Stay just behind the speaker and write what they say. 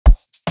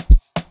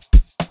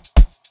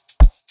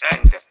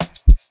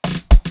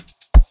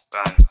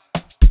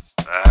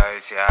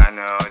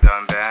Ciano,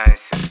 Don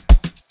Benz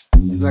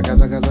Zaga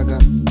zaga zaga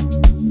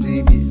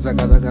DB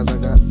zaga zaga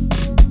zaga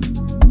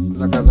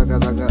zaga zaga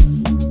zaga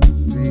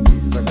DB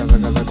zaga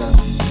zaga zaga.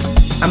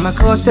 I'm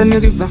across any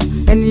river,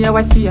 anyhow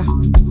I see ya.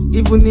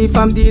 Even if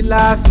I'm the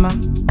last man,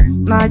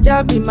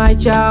 Naja be my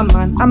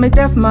chairman. I'm a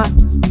deaf man,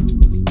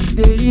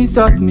 they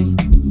insult me.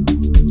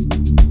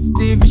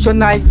 The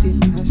vision I see,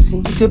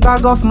 it's a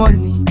bag of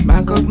money.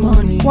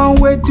 One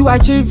way to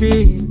achieve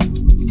it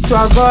is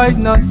to avoid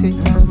nothing.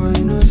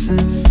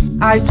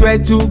 I swear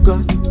to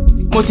God,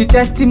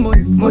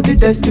 testimony.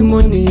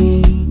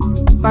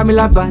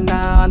 Pamela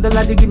Bana, and the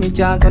lady give me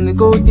chance, and the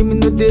gold give me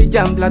no day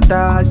jam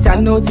blata.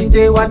 I know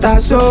today what I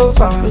so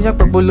far.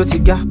 Popolo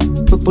cigar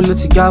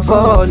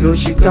for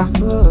Loshika.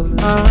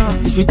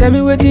 If you tell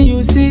me what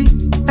you see,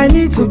 I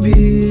need to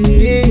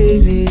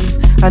believe.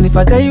 And if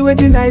I tell you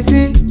what I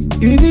see,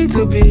 you need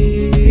to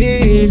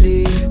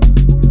believe.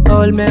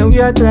 All men we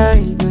are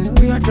trying.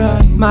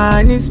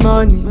 Man is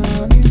money.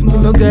 We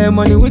no get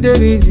money with the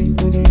reason.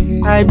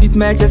 I beat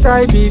my chest,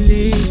 I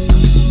believe.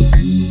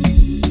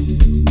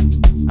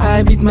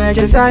 I beat my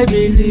chest, I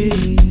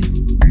believe.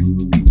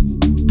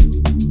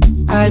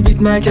 I beat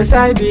my chest,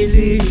 I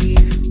believe.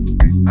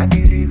 I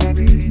believe, I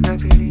believe, I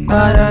believe.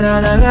 Na na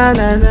na na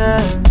na na.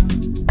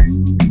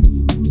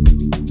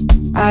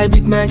 I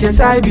beat my chest,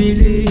 I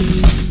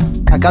believe.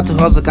 I got to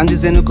hustle, can't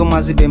just no come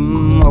as a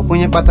bim. Or when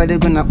you pata de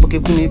gonna poke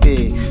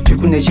punipe.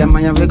 Chukune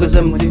shamaya regos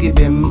and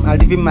mutigibim. I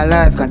live in my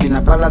life, can't in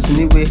a palace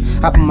anyway.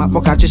 Up my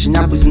pocket, chasing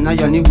up is now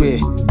your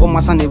anyway. Oh, my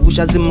son, the bush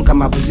as him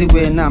come up with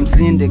way. Now I'm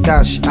seeing the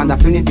cash, and I'm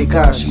feeling the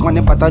cash.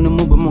 One pata no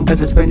move,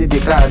 because I spend the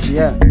cash,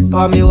 yeah.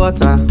 Pour me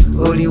water,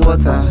 holy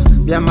water.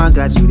 Be my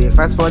guys, we they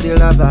fight for the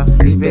lava.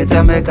 We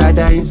better make I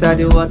die inside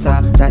the water.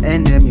 That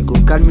enemy go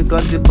carry me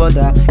cross the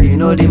border. You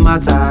know the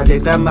matter, they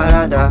grab my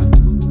ladder.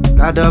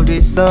 Out of the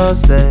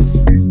success,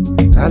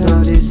 out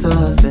of the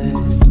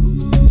success.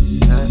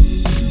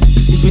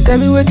 If you tell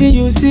me what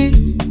you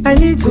see, I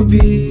need to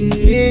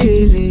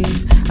believe.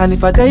 And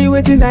if I tell you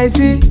what I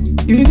see,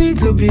 you need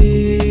to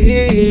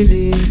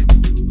believe.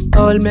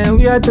 All men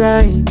we are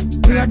trying.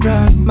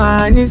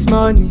 Man is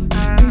money.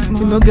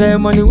 We no get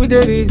money with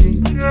the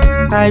reason.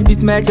 I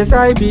beat my chest,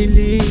 I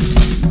believe.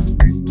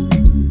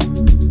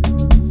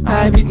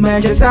 I beat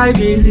my chest, I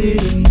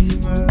believe.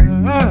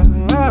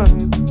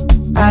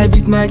 I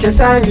beat my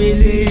chest, I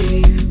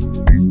believe.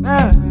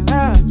 Na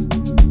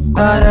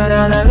na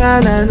na na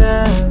na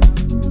na.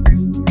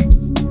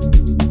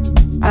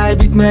 I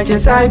beat my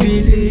chest, I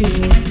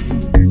believe.